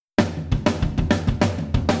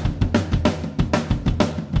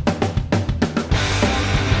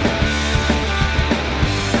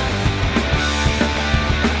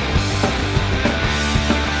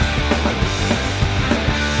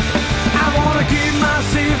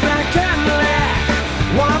see that Cadillac,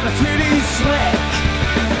 walk the 3D slick,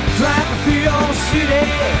 driving through your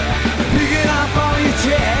city, picking up all your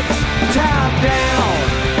checks, top down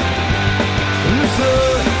in the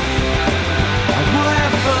sun. We'll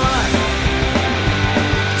have fun,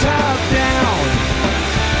 top down.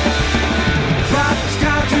 Rock the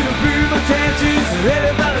sky to the blue, my chances,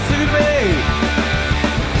 everybody's looking at me.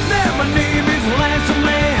 Now my name is Lance of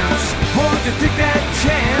Lance, won't you take that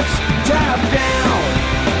chance, top down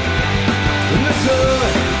in the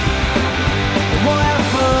sun. We'll have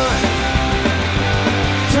fun,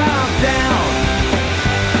 top down.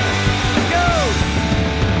 Go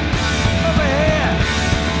over here.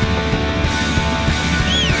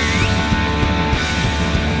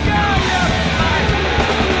 Go,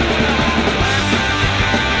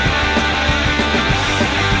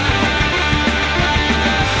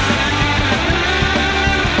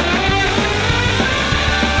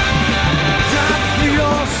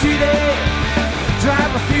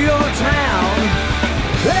 driving through your town,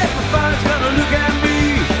 everybody's gonna look at me,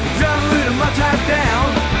 driving with my top down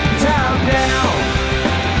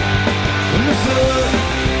in the sun.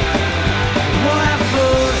 We'll have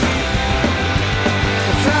fun,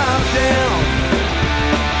 top down.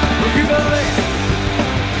 Get up,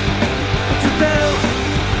 top down,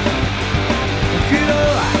 get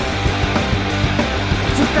up,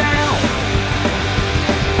 top down,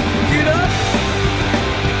 get up.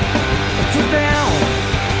 Sit down,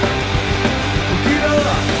 get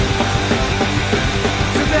up,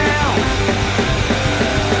 sit down.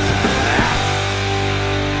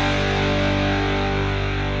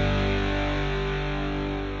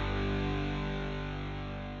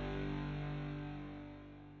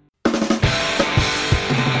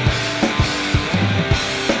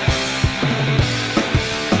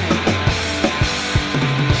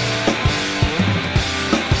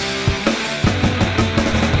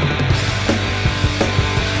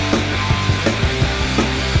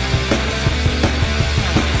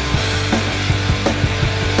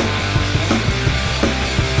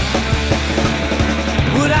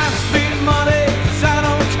 Would I spend money? 'Cause I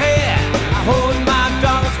don't care. I hold my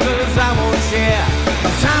dollars 'cause I won't share.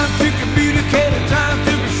 Time to communicate, time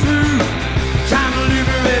to be shrewd, time to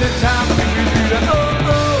liberate, time to be rude. Oh,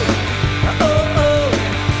 oh, oh, oh,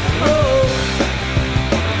 oh.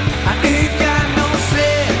 I ain't got no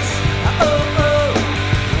sense. Oh, oh,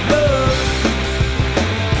 oh.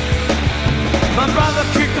 My brother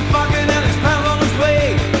kicked the bucket and his pound on his way.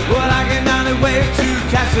 Well, I can only wait to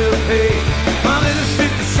catch a pay. My little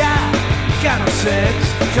sister shy, got no sense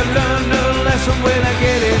to learn a lesson when I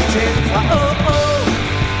get it changed. Oh, oh,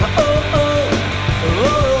 oh, oh, oh,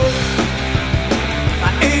 oh.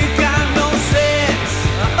 I ain't got no sense.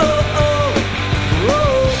 Oh, oh,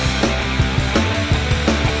 oh.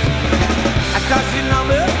 I touch the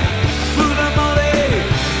number, through the money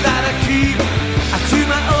that I keep. I chew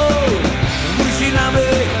my own, wishing I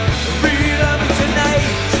may read up tonight.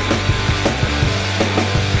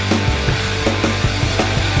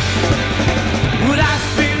 Would I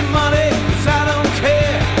spend money? 'Cause I don't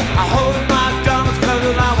care. I hold my dog.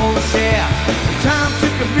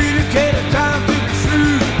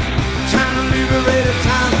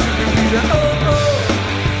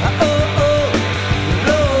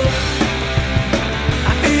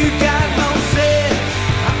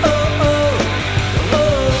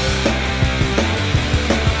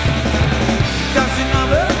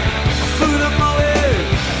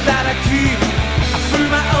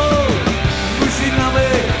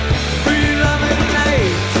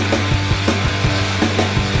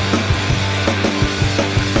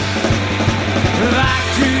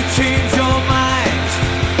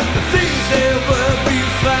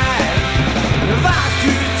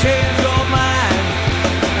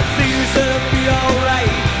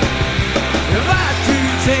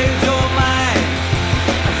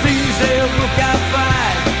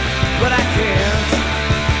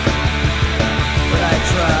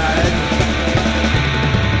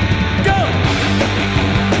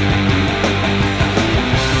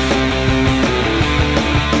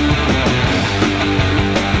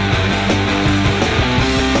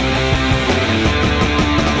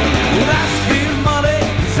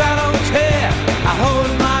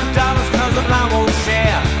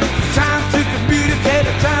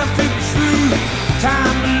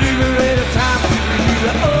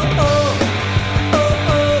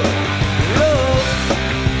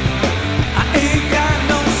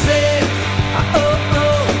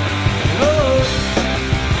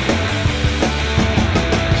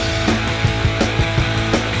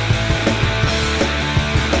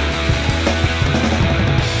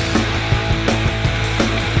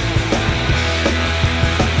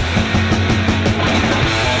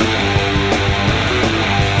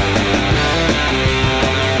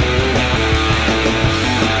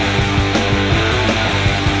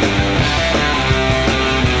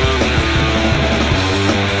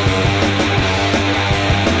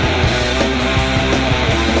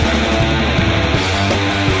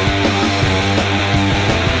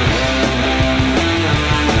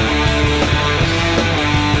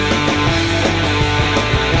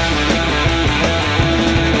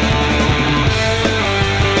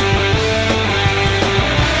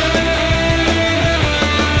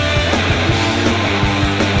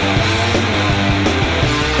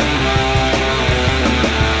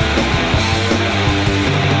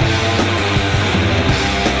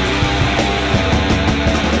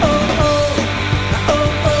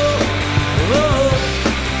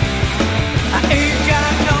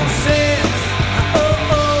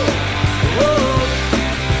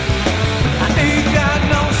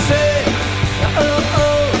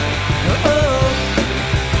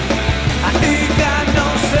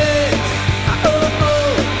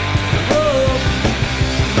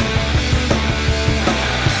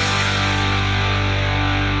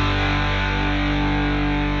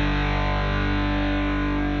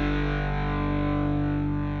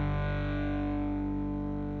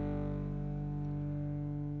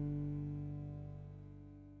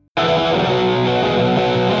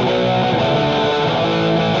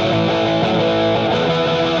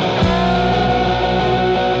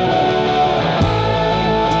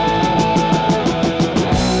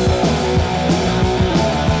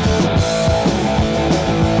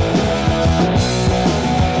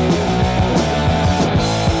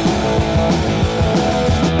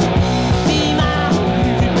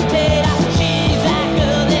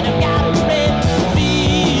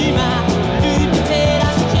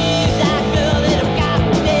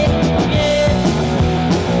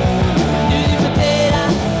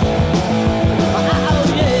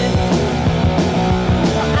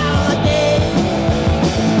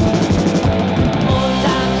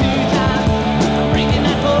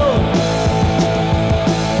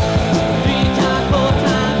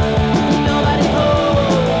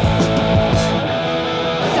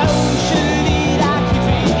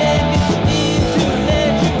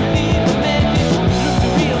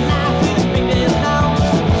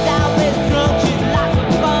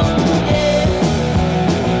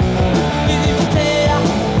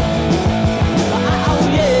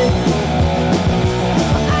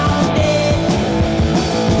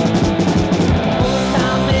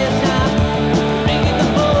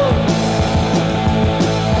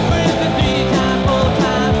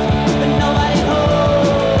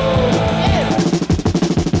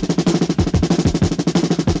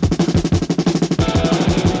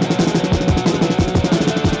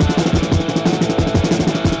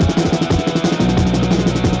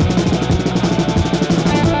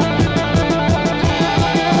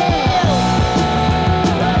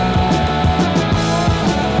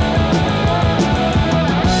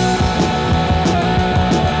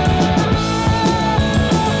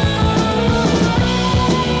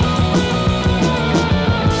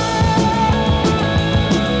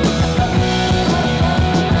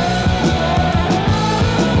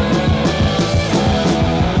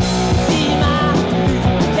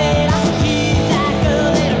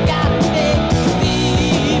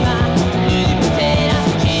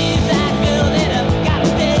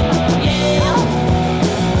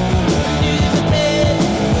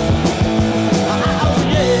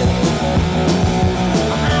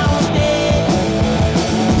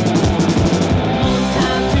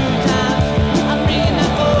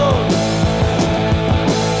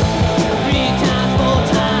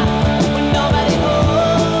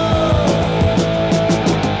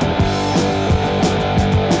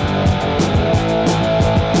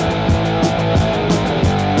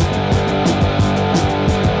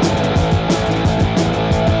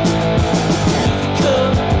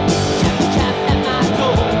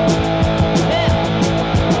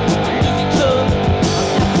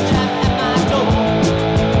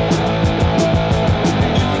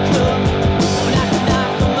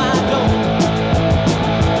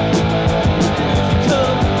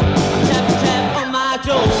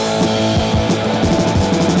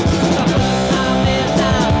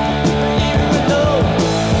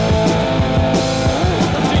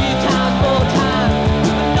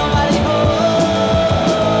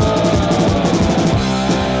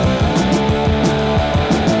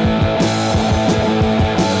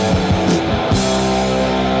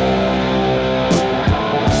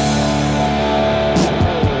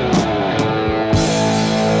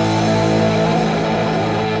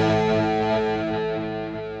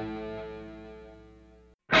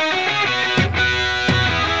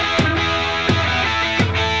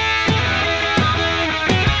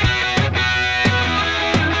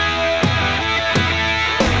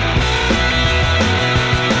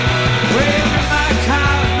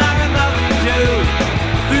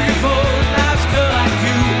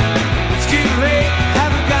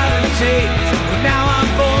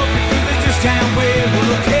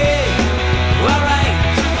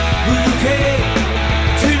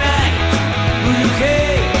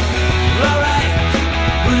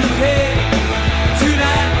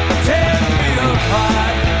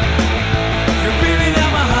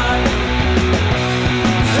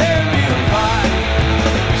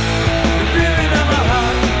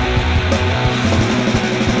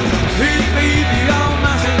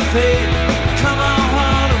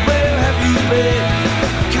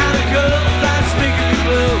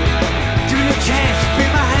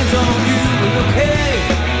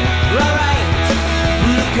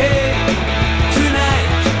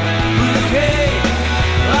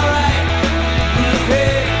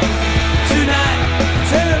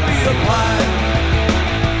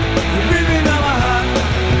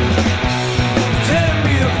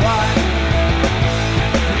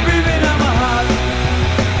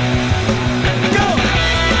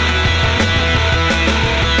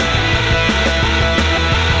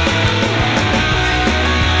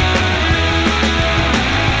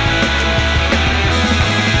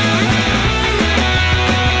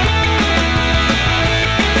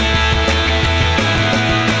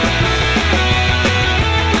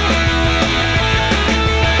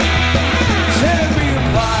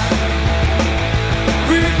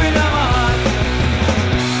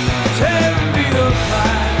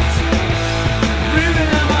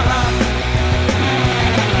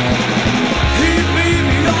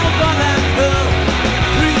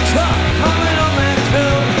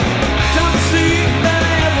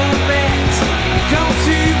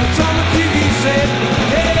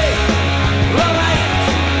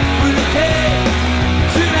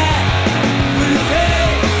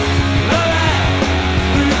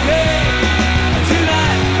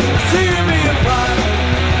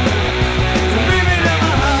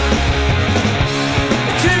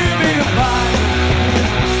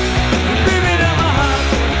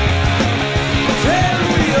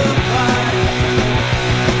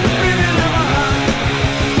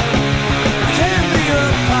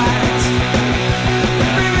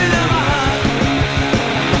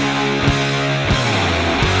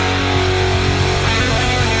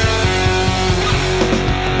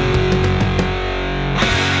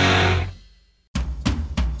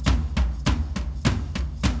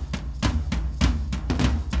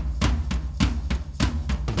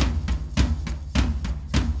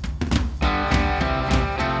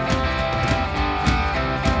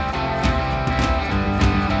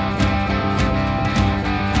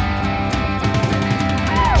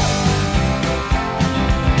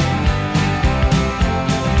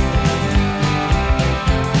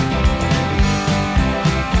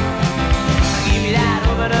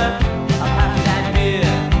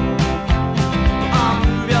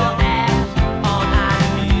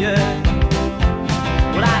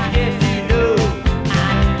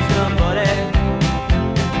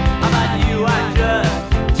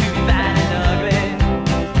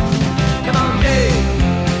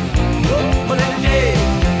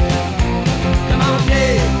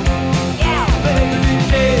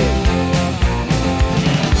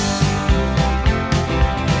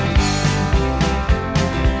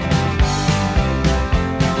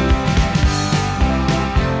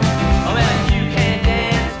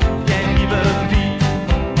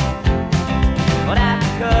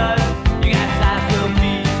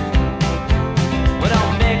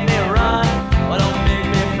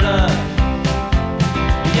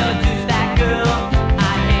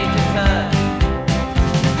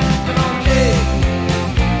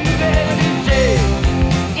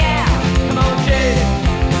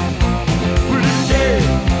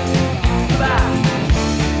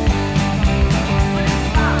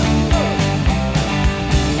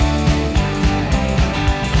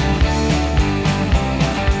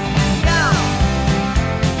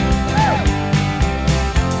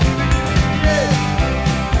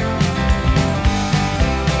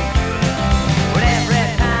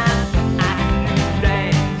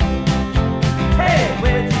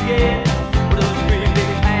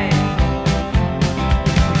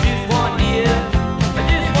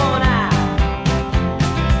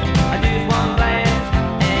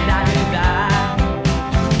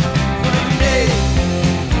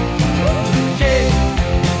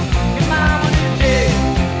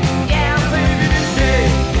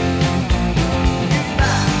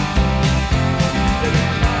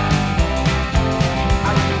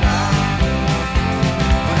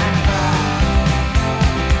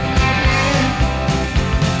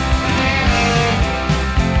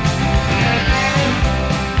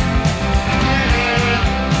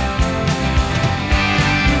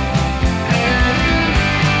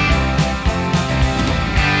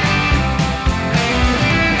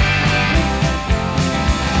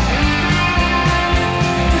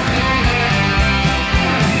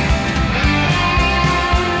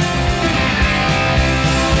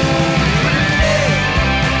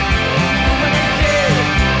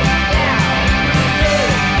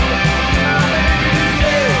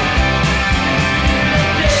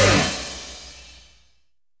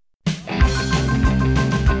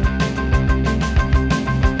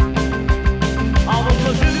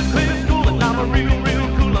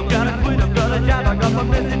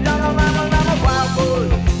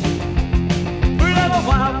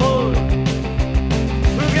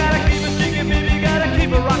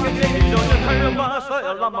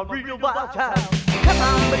 style, I'm a real wild child. Come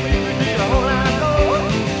on, baby, we need a whole lot more.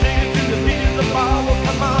 Sing it to the beat of the ball.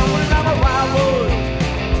 Come on, we're like a wild boy.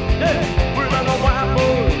 Yeah, we're like a wild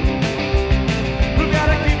boy. We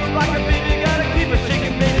gotta keep it rockin', baby, gotta keep it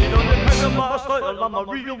shaking, baby. Don't you hurt the ball style, I'm a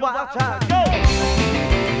real wild child. Go!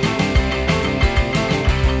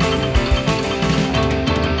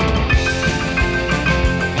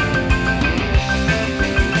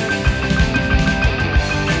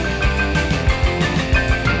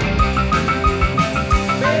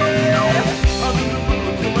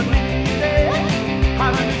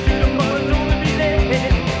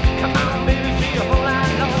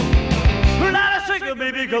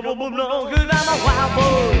 Come on, move along, 'cause I'm a wild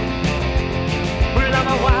boy. Well, I'm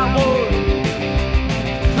a wild boy.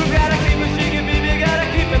 You gotta keep it shaking, baby, gotta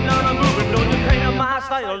keep it on a moving. Don't you paint my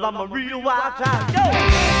style, I'm a real wild child. Go!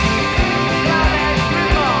 Fly that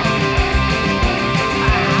river.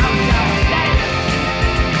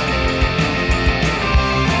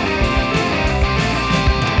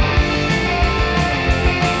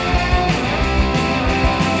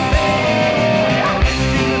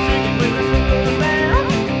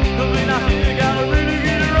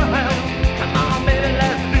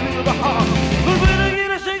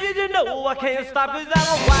 I can't stop 'cause I'm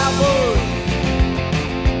a wild boy.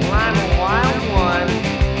 Well, I'm a wild one.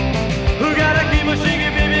 Who gotta keep it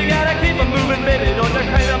shaking, baby, gotta keep it moving, baby. Don't you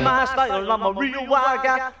crazy my style, I'm a real wild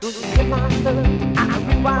guy. Don't you get my style, I'm a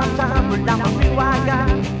real wild time. Well, I'm a real wild guy,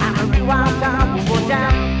 I'm a real wild time. One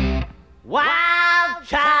time, wild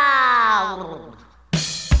child.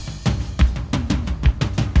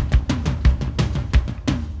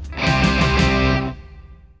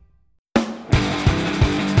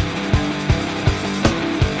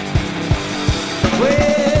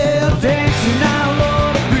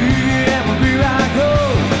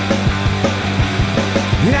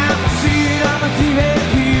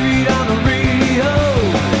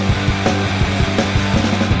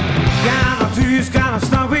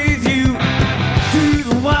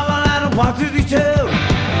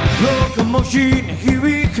 Locomotion, here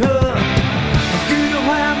we come.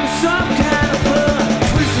 Gonna have me some kind of fun.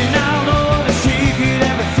 Twisting all over, shaking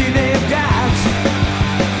everything they've got.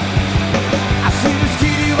 I see this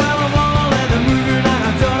kitty while I'm all and they're moving like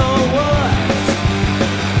I don't know what.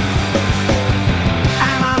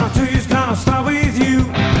 And I know it's gonna start with you.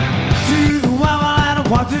 To the wild and I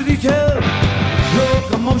want to the toe.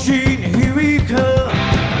 Locomotion, here we come.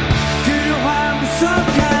 Gonna have me some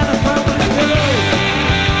kind of fun.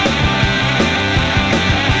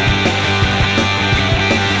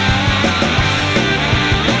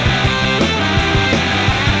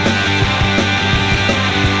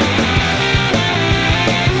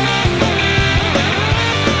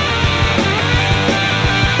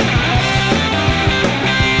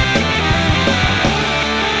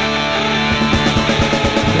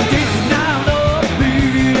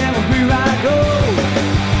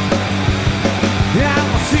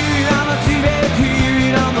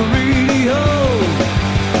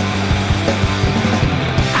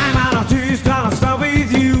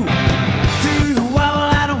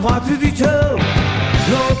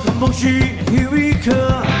 Locomotion, here we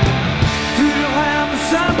come. Do you have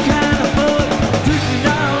some kind of fun? Twisting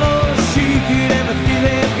all over, shaking everything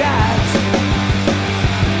they've got.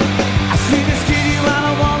 I see this kitty while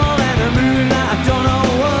I wanna let her move and I don't know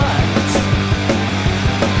what.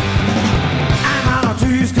 And I know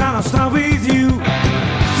it's gonna start with you.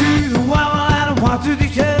 To the wild and I want to the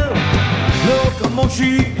toe.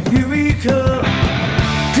 Locomotion, here we come.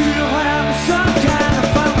 Do you have some kind of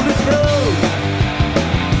fun? Let's go.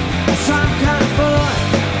 Some kind of fun.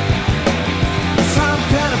 Some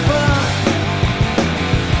kind of fun.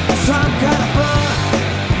 Some kind of fun.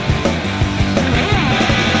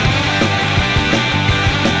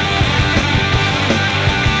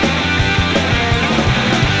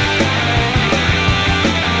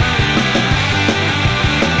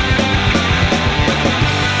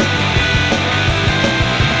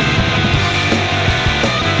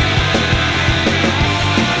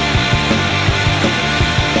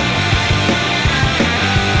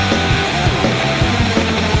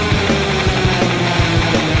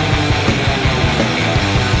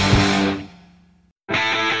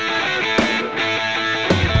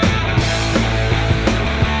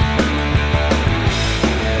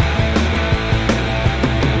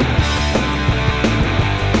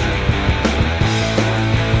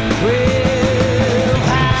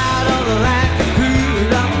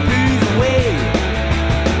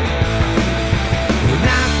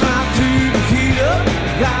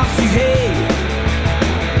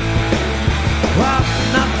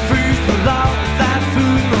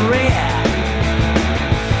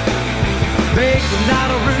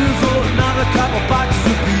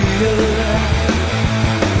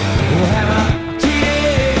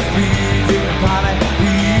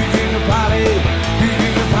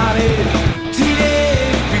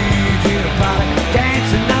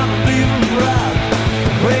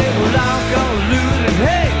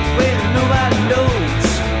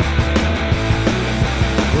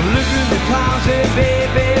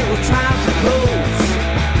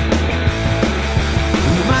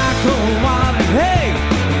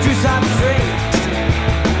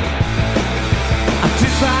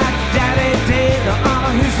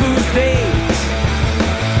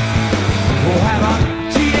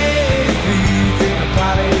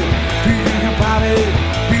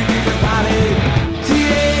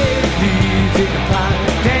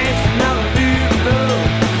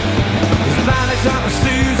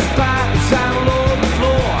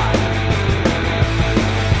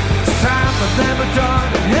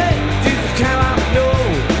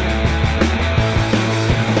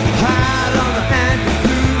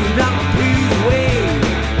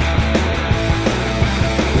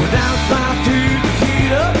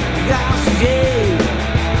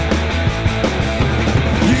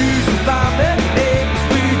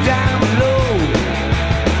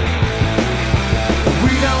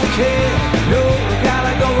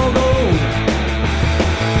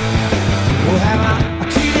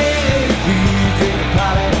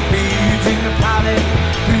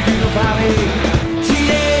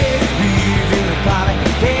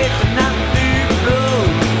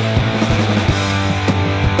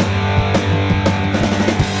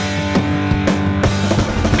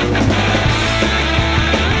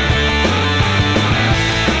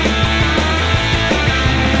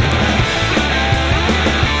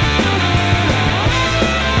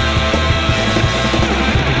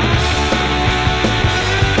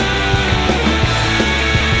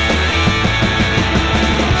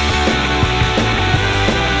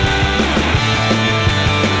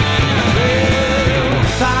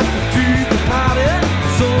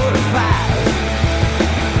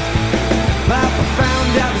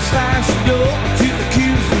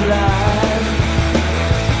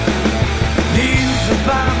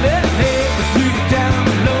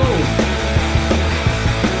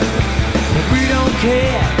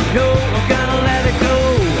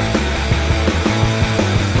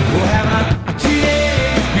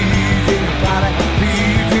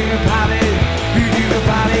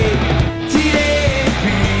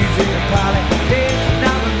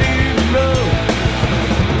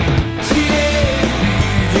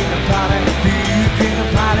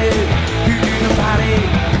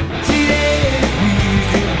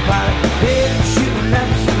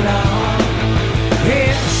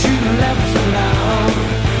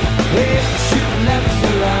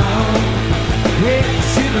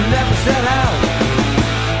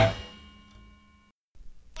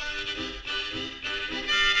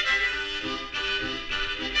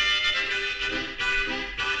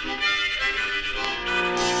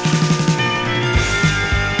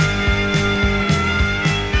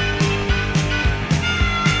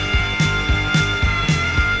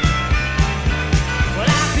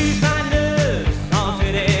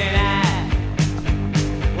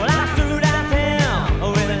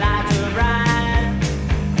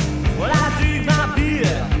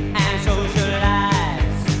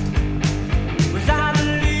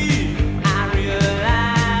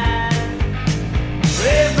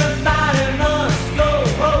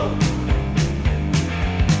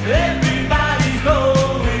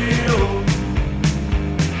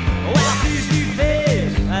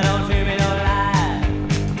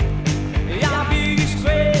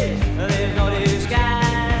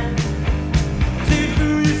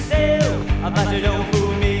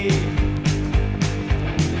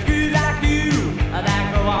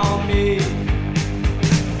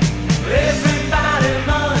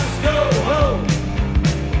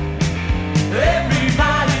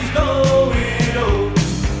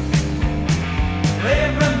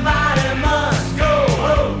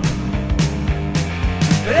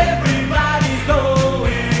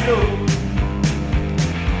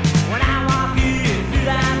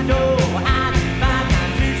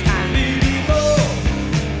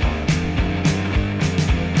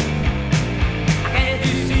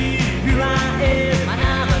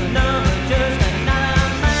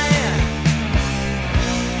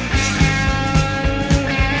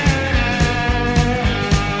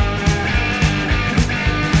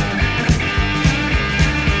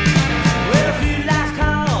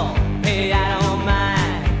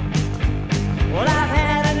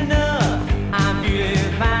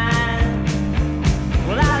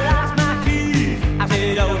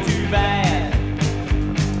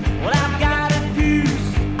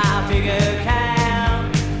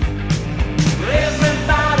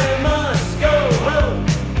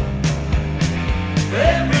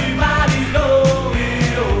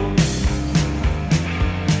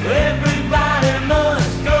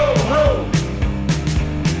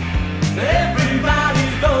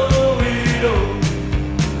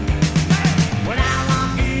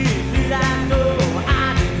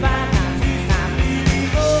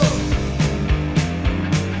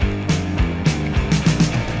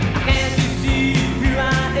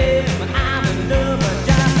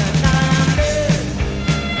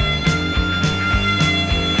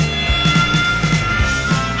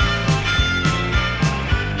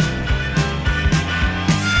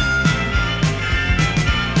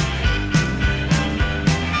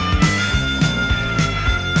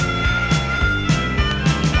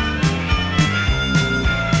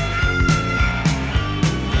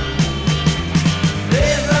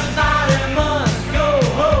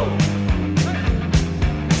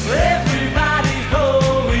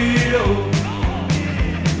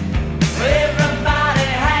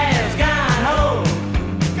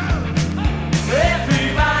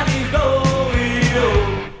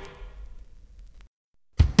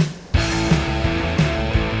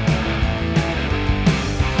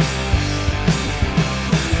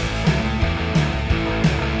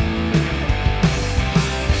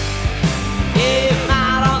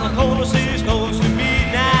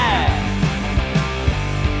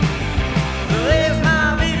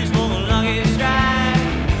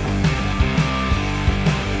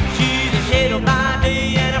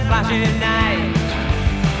 flashing lights.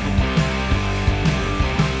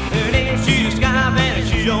 Her name's Sheila Scarf and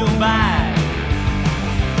she don't bite.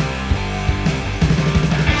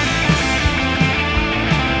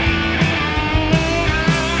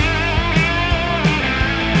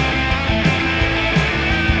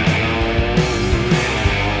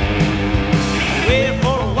 Waited for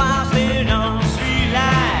a while, standing on the street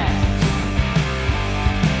lights.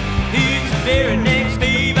 It's the very next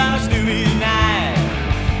day, about a stupid night.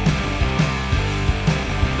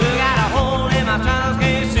 Look, got a hole in my trousers,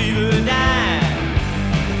 can't see the dime.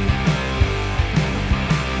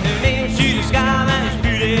 Her name's Sheila Scarf and it's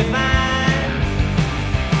pretty fine.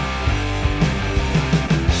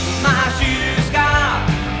 My Sheila Scarf,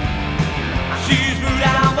 she's moved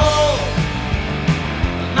out more.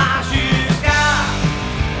 My Sheila Scarf,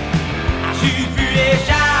 she's pretty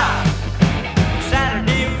sharp.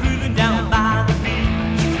 Saturday we're cruising down by the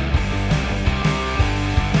beach.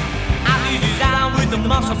 I see she's out with the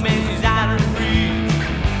muscle man, she's out of reach.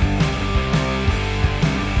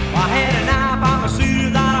 I had a knife on my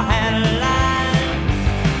suit, thought I had a line.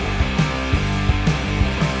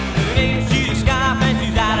 Her name's Sheila Scarf and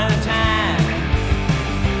she's out of time.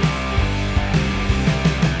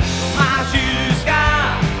 My Sheila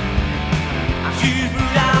Scarf, she's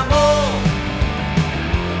moved out more.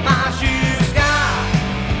 My Sheila Scarf,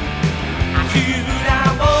 she's moved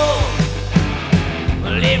out more.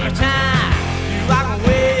 Well, every time you walk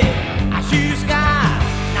away, I Sheila Scarf,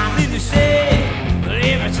 nothing to say. But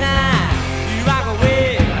every time you walk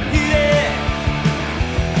away, I feel it.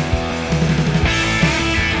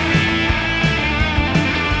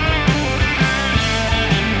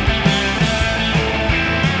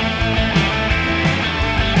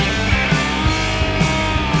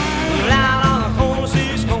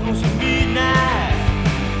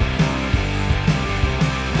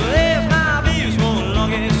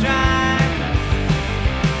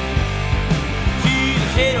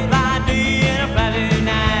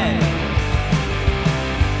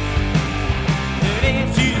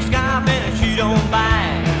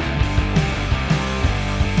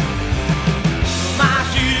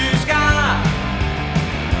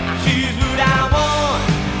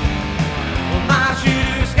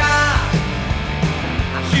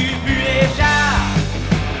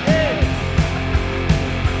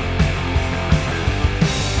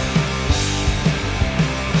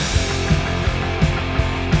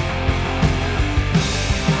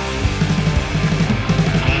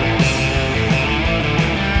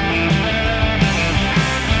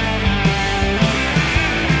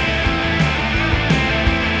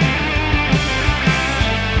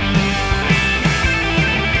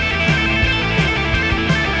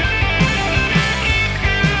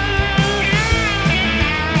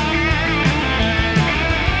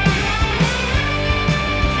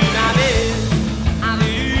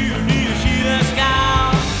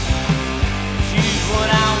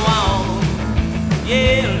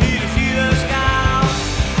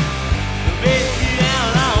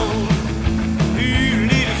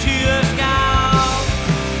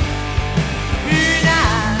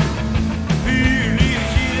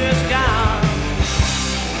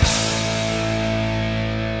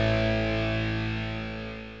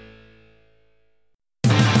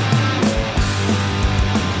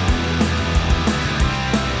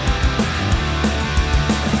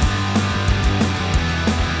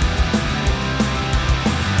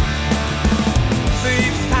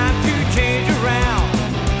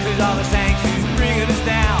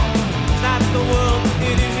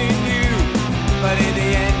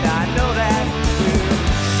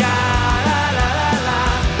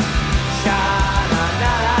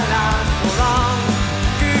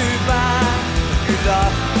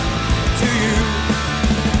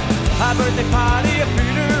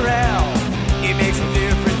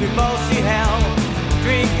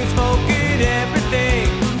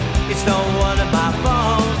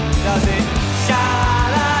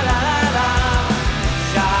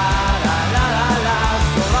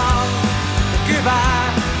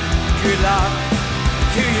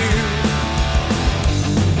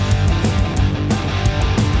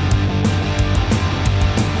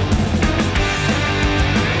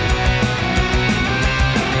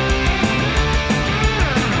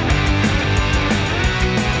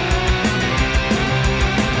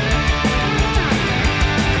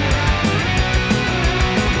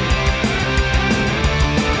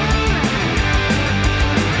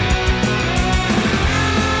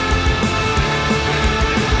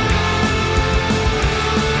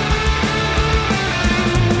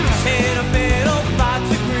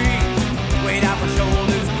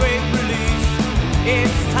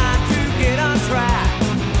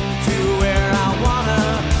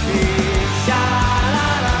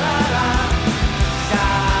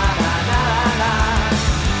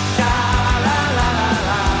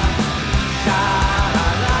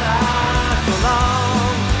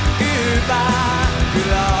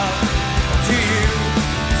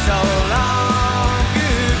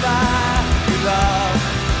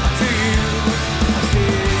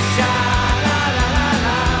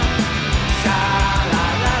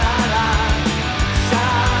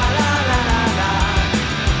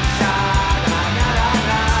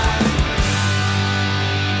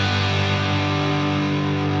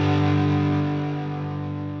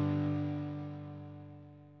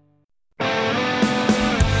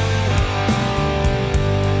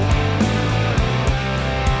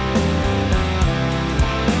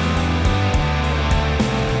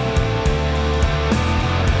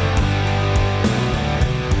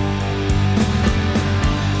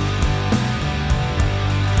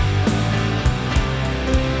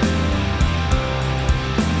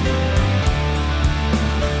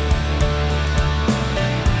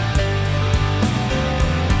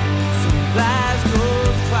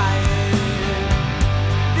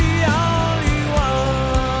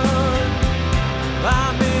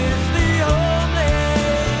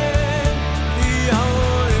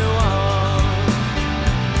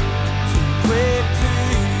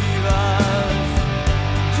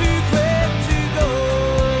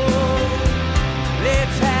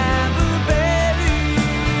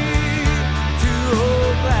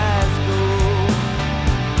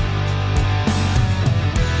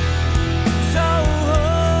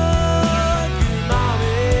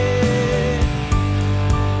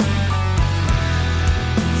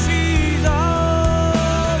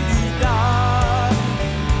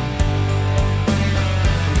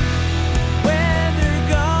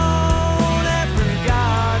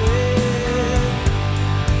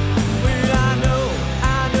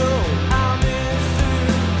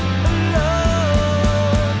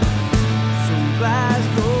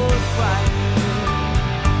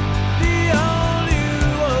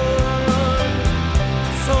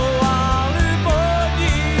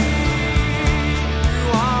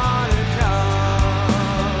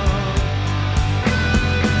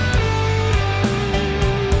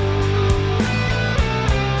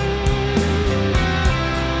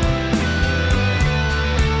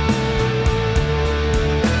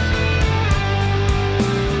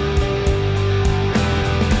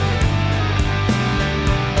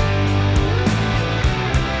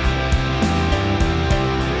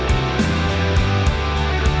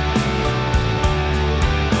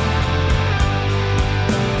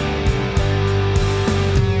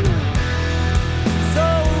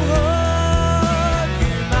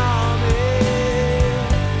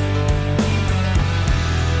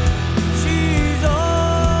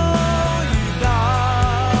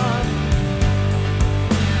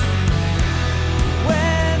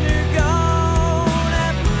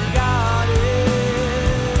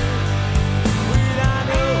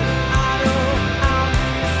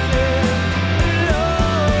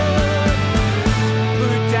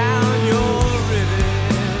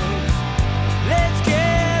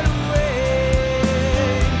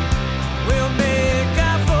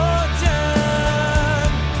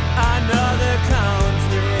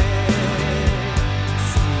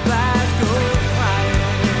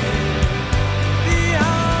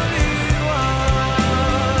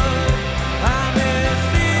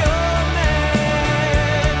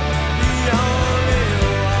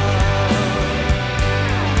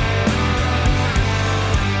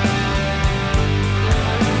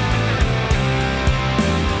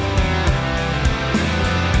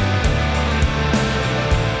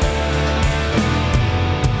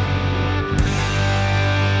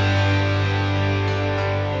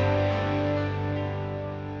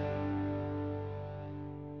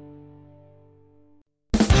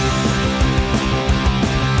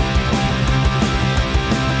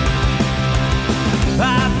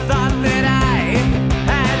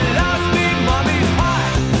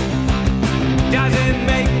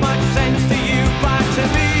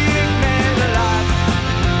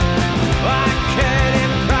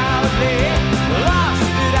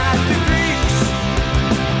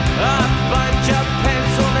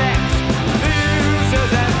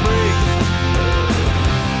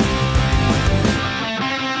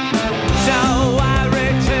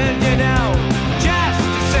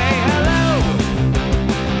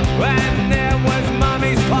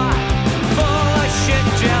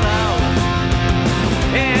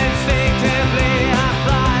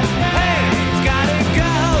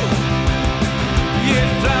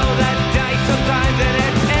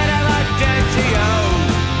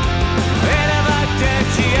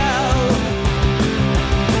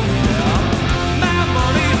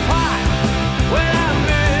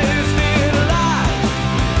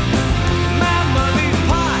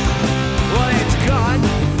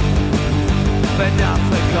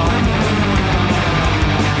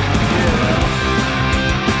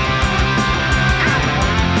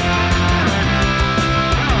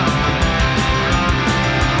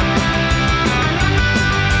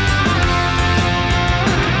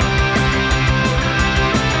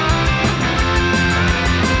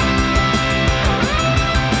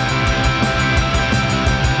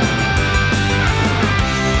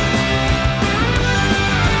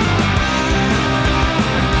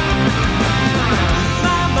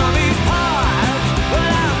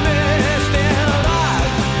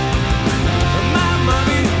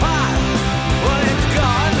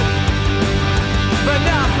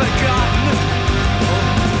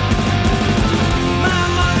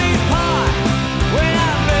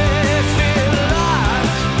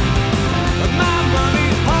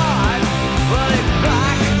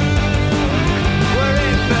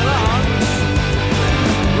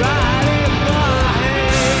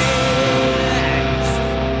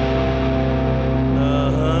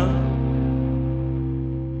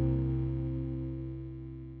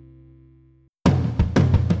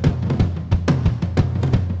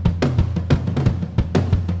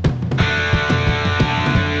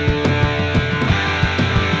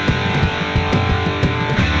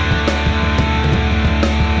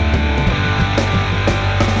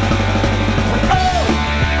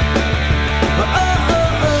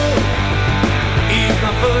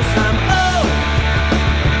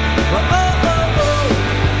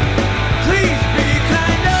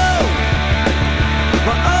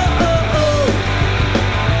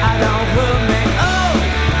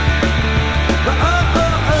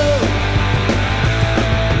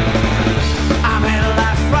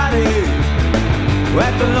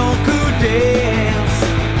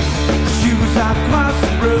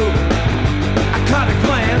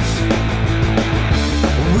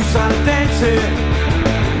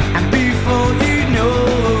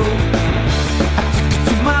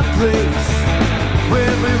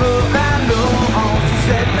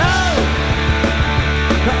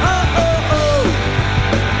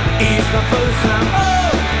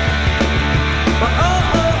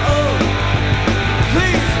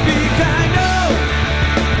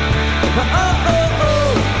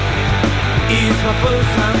 my first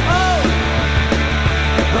time. Oh,